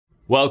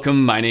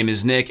Welcome, my name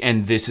is Nick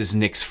and this is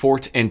Nick's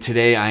Fort, and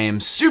today I am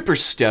super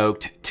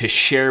stoked to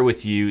share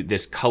with you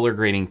this color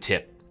grading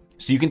tip.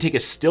 So you can take a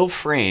still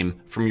frame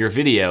from your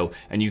video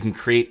and you can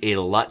create a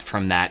LUT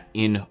from that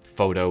in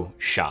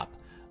Photoshop.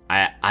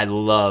 I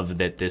love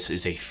that this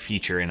is a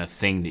feature and a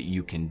thing that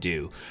you can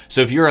do.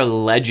 So if you're a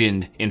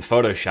legend in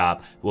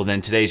Photoshop, well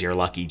then today's your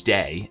lucky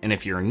day. And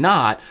if you're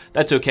not,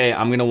 that's okay.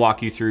 I'm gonna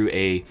walk you through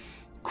a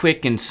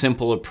quick and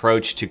simple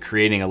approach to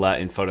creating a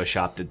LUT in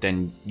Photoshop that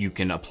then you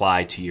can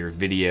apply to your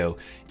video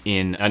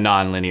in a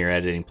non-linear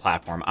editing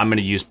platform. I'm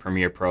gonna use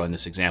Premiere Pro in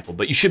this example,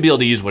 but you should be able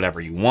to use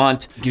whatever you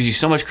want. It gives you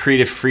so much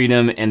creative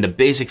freedom, and the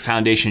basic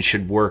foundation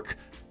should work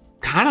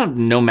kind of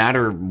no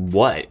matter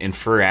what and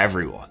for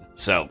everyone.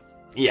 So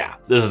yeah,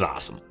 this is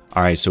awesome.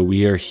 All right, so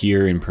we are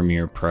here in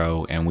Premiere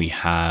Pro and we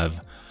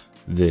have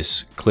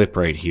this clip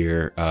right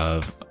here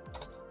of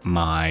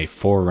my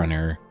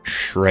Forerunner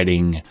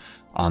shredding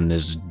on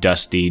this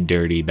dusty,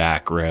 dirty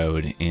back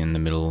road in the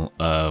middle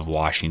of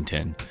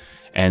Washington.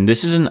 And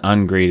this is an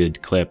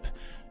ungraded clip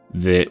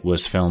that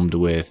was filmed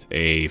with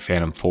a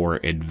Phantom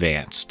 4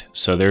 Advanced.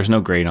 So there's no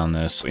grade on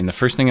this. And the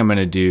first thing I'm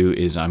gonna do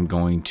is I'm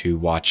going to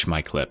watch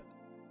my clip.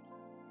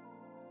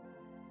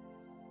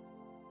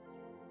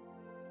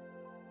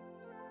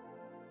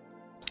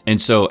 And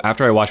so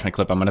after I watch my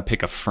clip, I'm gonna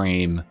pick a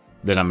frame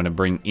that I'm gonna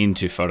bring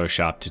into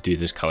Photoshop to do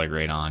this color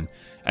grade on.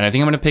 And I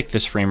think I'm gonna pick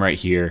this frame right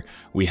here.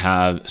 We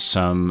have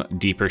some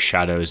deeper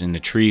shadows in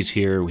the trees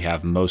here. We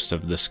have most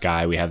of the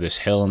sky. We have this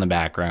hill in the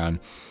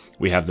background.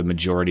 We have the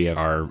majority of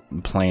our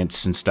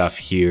plants and stuff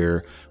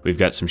here. We've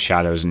got some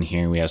shadows in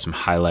here. We have some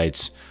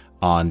highlights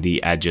on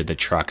the edge of the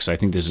truck. So I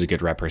think this is a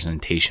good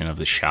representation of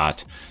the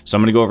shot. So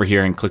I'm gonna go over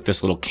here and click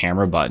this little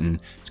camera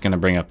button. It's gonna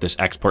bring up this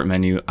export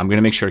menu. I'm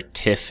gonna make sure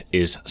TIFF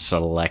is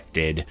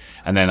selected.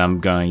 And then I'm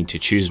going to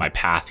choose my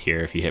path here.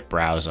 If you hit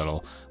browse,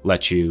 it'll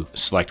let you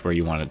select where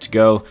you want it to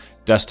go.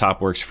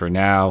 Desktop works for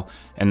now.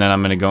 And then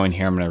I'm gonna go in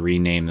here, I'm gonna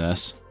rename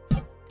this.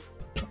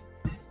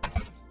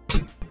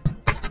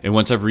 And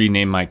once I've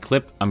renamed my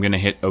clip, I'm gonna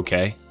hit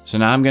OK. So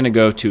now I'm gonna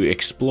go to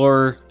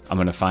Explorer. I'm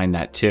gonna find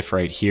that TIFF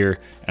right here,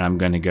 and I'm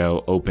gonna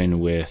go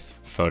open with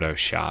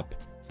Photoshop.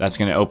 That's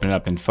gonna open it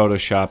up in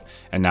Photoshop,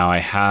 and now I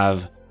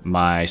have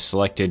my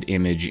selected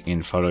image in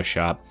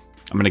Photoshop.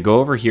 I'm gonna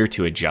go over here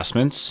to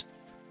Adjustments,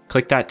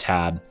 click that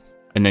tab,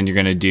 and then you're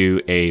gonna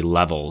do a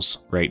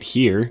Levels right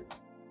here.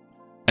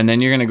 And then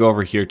you're gonna go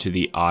over here to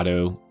the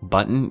Auto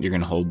button. You're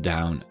gonna hold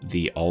down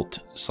the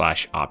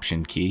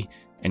Alt/Option key,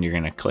 and you're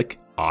gonna click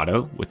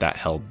Auto with that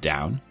held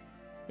down.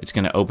 It's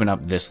gonna open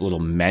up this little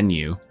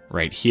menu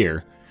right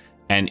here.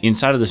 And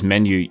inside of this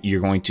menu,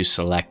 you're going to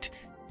select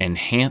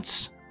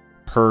Enhance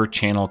Per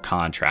Channel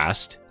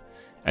Contrast.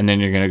 And then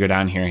you're gonna go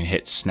down here and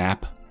hit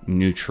Snap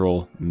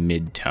Neutral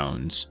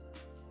Midtones.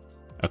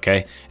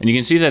 Okay, and you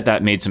can see that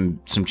that made some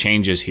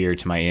changes here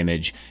to my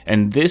image.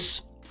 And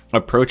this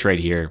approach right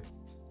here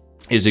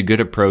is a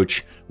good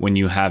approach when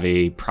you have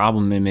a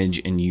problem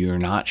image and you're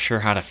not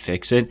sure how to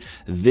fix it.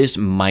 This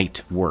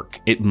might work.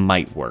 It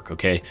might work,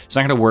 okay? It's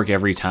not gonna work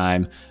every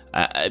time,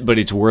 but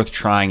it's worth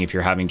trying if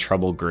you're having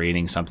trouble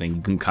grading something.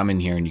 You can come in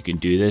here and you can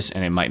do this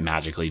and it might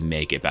magically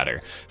make it better.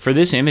 For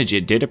this image,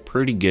 it did a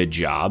pretty good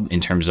job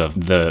in terms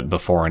of the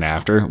before and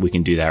after. We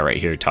can do that right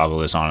here, toggle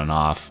this on and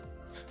off.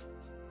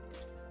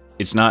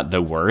 It's not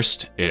the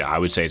worst. I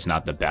would say it's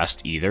not the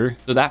best either.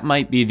 So that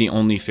might be the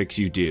only fix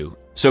you do.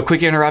 So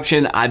quick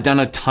interruption, I've done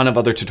a ton of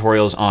other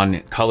tutorials on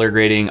color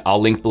grading. I'll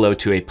link below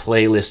to a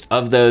playlist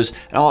of those,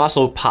 and I'll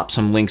also pop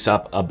some links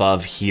up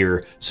above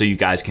here so you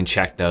guys can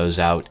check those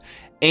out.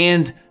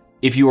 And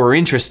if you are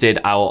interested,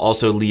 I will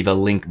also leave a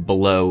link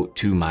below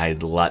to my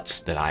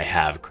LUTs that I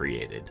have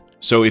created.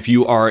 So if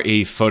you are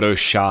a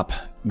Photoshop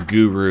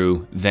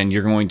guru, then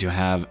you're going to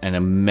have an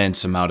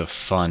immense amount of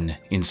fun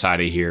inside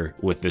of here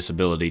with this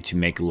ability to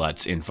make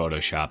LUTs in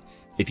Photoshop.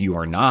 If you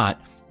are not,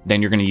 then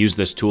you're going to use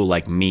this tool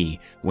like me.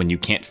 When you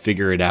can't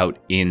figure it out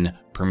in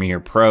Premiere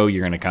Pro,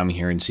 you're going to come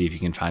here and see if you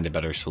can find a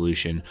better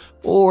solution.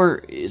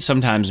 Or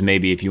sometimes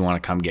maybe if you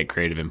want to come get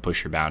creative and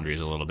push your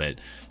boundaries a little bit.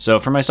 So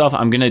for myself,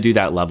 I'm going to do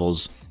that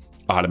Levels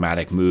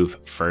automatic move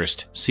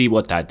first, see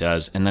what that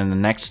does. And then the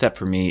next step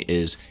for me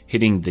is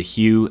hitting the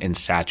hue and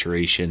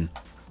saturation.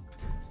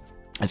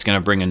 It's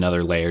gonna bring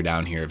another layer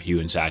down here of hue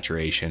and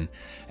saturation.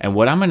 And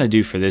what I'm gonna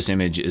do for this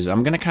image is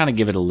I'm gonna kind of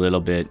give it a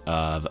little bit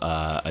of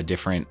a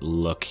different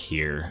look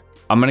here.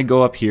 I'm gonna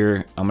go up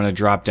here, I'm gonna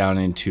drop down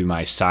into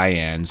my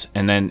cyans,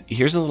 and then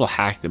here's a little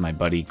hack that my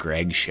buddy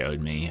Greg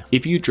showed me.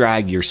 If you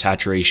drag your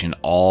saturation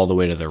all the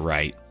way to the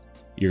right,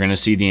 you're gonna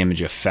see the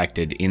image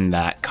affected in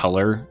that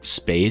color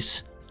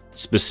space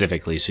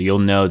specifically. So you'll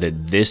know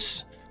that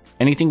this,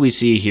 anything we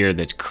see here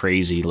that's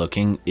crazy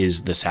looking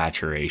is the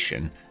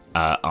saturation.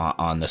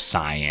 On the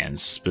cyans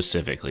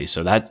specifically.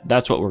 So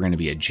that's what we're going to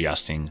be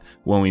adjusting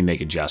when we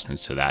make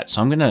adjustments to that.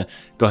 So I'm going to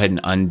go ahead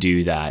and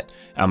undo that.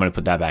 I'm going to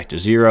put that back to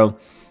 0.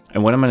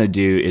 And what I'm going to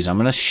do is I'm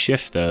going to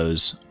shift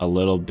those a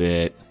little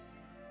bit.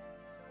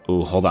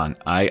 Oh, hold on.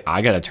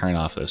 I got to turn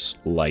off this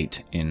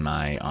light in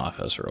my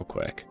office real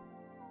quick.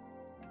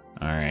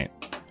 All right.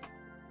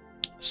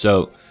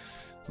 So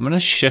I'm gonna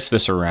shift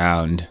this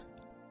around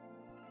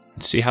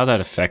and see how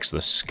that affects the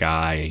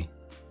sky.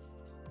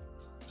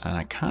 And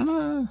I kind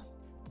of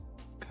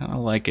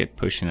like it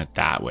pushing it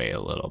that way a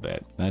little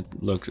bit. That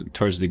looks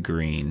towards the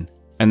green.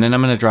 And then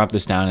I'm gonna drop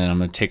this down and I'm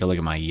gonna take a look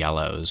at my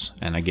yellows.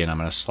 And again, I'm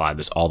gonna slide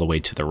this all the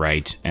way to the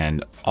right,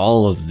 and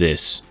all of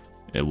this,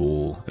 there's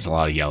a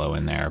lot of yellow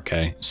in there,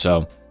 okay?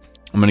 So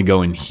I'm gonna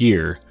go in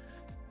here.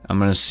 I'm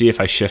gonna see if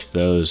I shift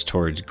those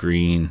towards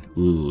green.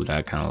 Ooh,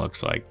 that kind of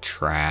looks like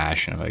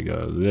trash. And if I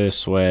go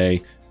this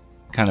way,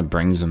 kind of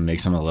brings them,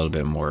 makes them a little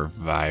bit more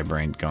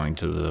vibrant going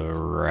to the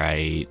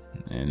right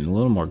and a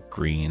little more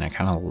green. I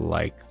kind of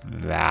like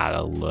that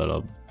a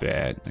little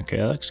bit. Okay,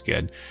 that looks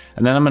good.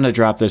 And then I'm gonna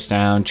drop this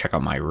down, check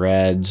out my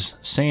reds,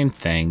 same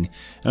thing.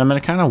 And I'm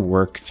gonna kind of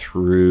work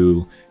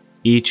through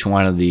each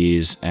one of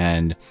these,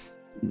 and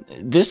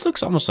this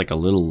looks almost like a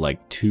little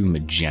like too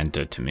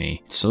magenta to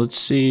me. So let's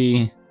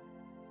see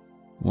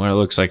what it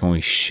looks like when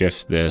we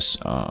shift this.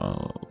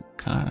 Oh,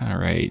 kind of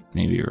right,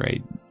 maybe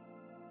right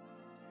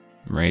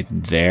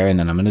there. And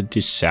then I'm gonna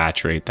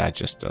desaturate that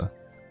just a,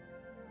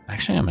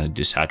 actually I'm gonna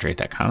desaturate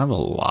that kind of a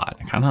lot.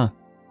 I kind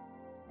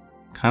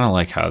of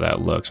like how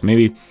that looks.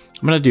 Maybe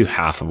I'm gonna do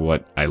half of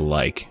what I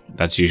like.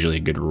 That's usually a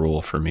good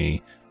rule for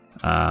me.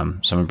 So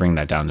I'm gonna bring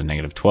that down to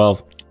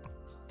 -12.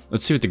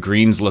 Let's see what the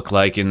greens look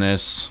like in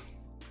this.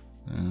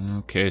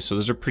 Okay, so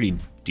those are pretty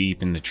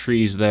deep in the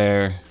trees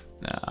there.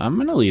 I'm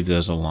gonna leave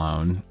those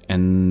alone.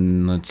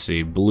 And let's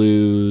see,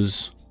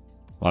 blues.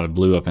 A lot of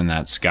blue up in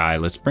that sky.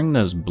 Let's bring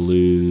those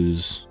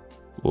blues.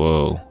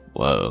 Whoa,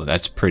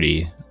 that's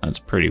pretty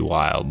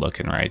wild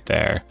looking right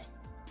there.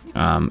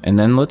 And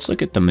then let's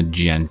look at the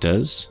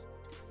magentas.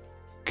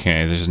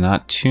 Okay, there's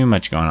not too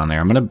much going on there.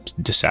 I'm gonna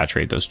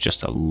desaturate those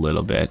just a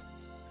little bit.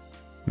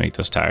 Make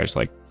those tires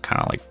like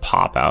kind of like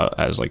pop out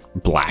as like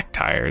black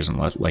tires and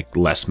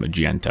less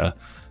magenta.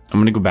 I'm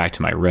gonna go back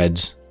to my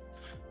reds.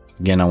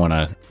 Again, I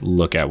wanna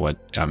look at what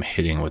I'm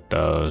hitting with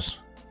those.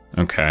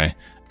 Okay.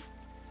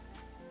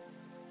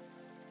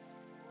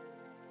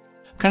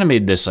 Kind of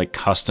made this like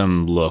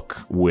custom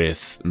look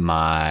with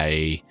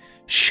my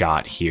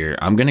shot here.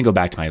 I'm gonna go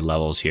back to my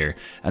levels here,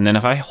 and then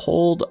if I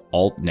hold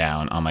Alt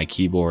down on my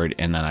keyboard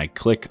and then I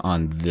click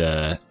on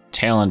the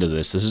tail end of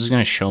this is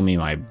gonna show me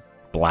my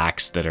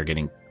blacks that are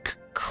getting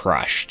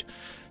crushed.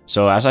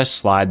 So as I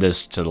slide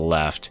this to the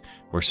left,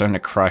 we're starting to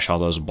crush all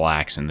those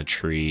blacks in the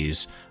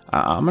trees.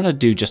 I'm gonna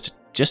do just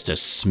a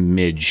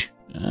smidge,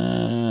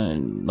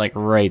 like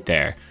right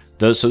there.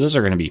 So those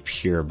are going to be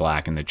pure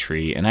black in the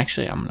tree. And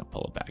actually, I'm going to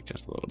pull it back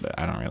just a little bit.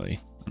 I'm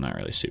not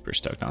really super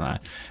stoked on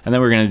that. And then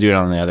we're going to do it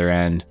on the other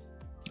end.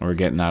 We're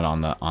getting that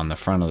on the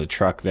front of the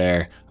truck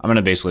there. I'm going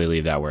to basically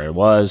leave that where it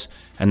was.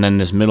 And then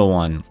this middle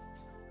one,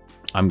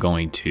 I'm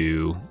going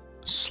to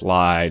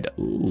slide.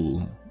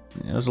 Ooh,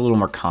 there's a little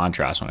more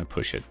contrast when I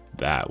push it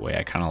that way.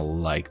 I kind of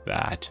like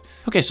that.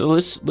 Okay, so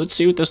let's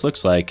see what this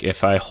looks like.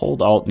 If I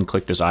hold Alt and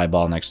click this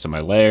eyeball next to my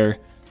layer,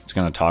 it's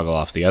going to toggle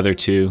off the other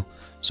two.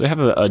 So we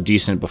have a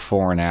decent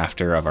before and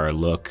after of our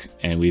look,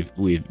 and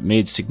we've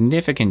made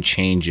significant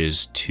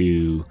changes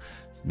to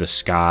the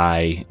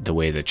sky, the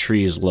way the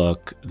trees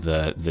look,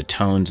 the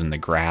tones in the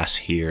grass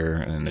here,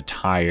 and the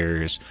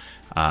tires,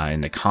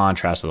 and the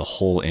contrast of the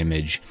whole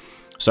image.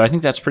 So I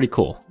think that's pretty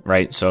cool,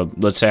 right? So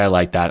let's say I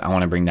like that. I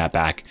want to bring that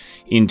back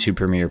into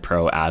Premiere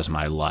Pro as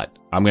my LUT.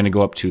 I'm going to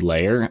go up to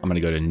Layer. I'm going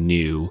to go to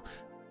New,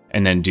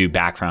 and then do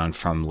background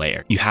from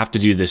layer. You have to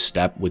do this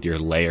step with your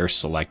layer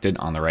selected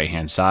on the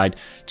right-hand side.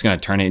 It's gonna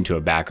turn it into a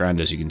background,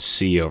 as you can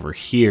see over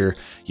here.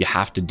 You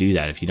have to do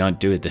that. If you don't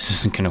do it, this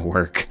isn't gonna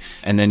work.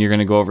 And then you're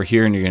gonna go over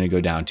here and you're gonna go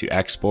down to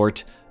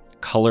Export,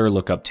 Color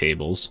Lookup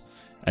Tables,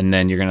 and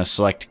then you're gonna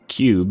select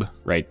Cube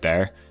right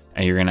there,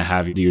 and you're gonna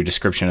have your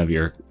description of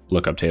your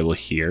lookup table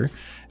here.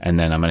 And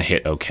then I'm gonna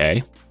hit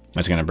OK.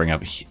 That's gonna bring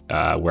up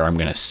where I'm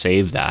gonna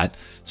save that.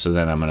 So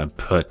then I'm gonna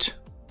put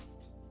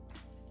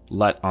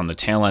LUT on the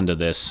tail end of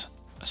this,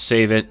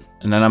 save it,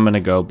 and then I'm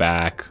gonna go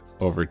back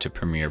over to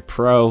Premiere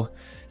Pro,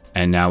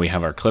 and now we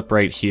have our clip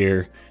right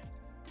here.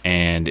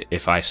 And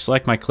if I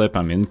select my clip,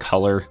 I'm in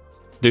color.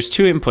 There's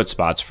two input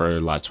spots for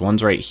LUTs.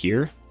 One's right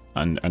here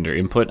under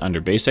input,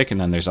 under basic,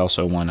 and then there's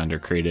also one under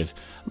creative.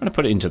 I'm gonna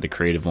put it into the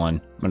creative one.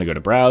 I'm gonna go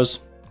to browse,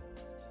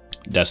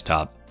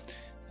 desktop,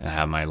 and I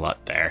have my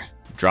LUT there.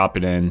 Drop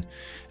it in,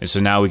 and so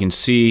now we can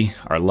see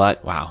our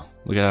LUT. Wow.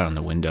 Look at that on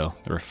the window,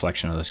 the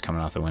reflection of this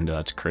coming off the window,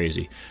 that's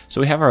crazy.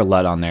 So we have our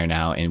LUT on there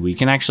now, and we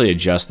can actually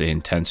adjust the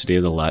intensity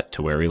of the LUT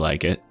to where we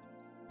like it.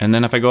 And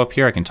then if I go up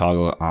here, I can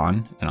toggle it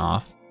on and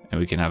off, and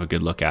we can have a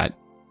good look at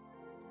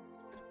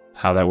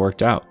how that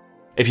worked out.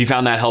 If you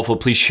found that helpful,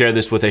 please share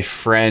this with a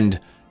friend.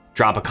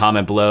 Drop a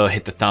comment below,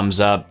 hit the thumbs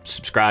up,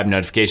 subscribe,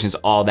 notifications,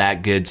 all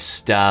that good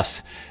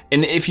stuff.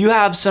 And if you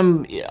have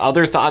some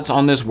other thoughts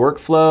on this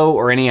workflow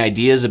or any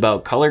ideas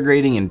about color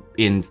grading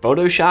in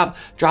Photoshop,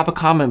 drop a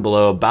comment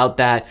below about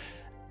that.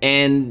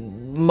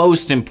 And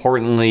most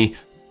importantly,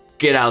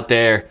 get out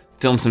there,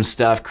 film some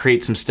stuff,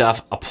 create some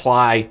stuff,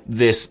 apply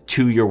this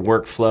to your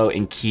workflow,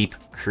 and keep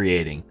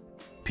creating.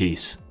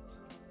 Peace.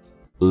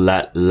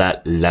 LUT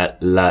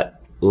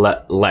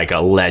like a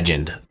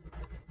legend.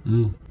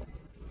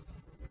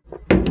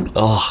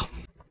 Ugh,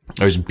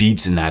 there's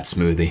beets in that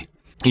smoothie.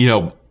 You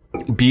know,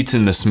 beets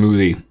in the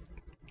smoothie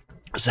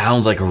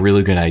sounds like a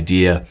really good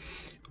idea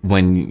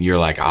when you're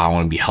like, oh, I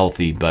want to be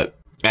healthy. But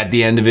at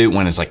the end of it,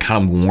 when it's like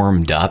kind of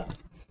warmed up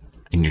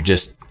and you're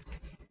just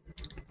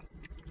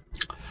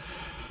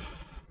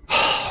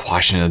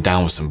washing it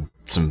down with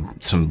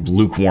some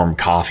lukewarm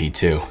coffee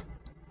too.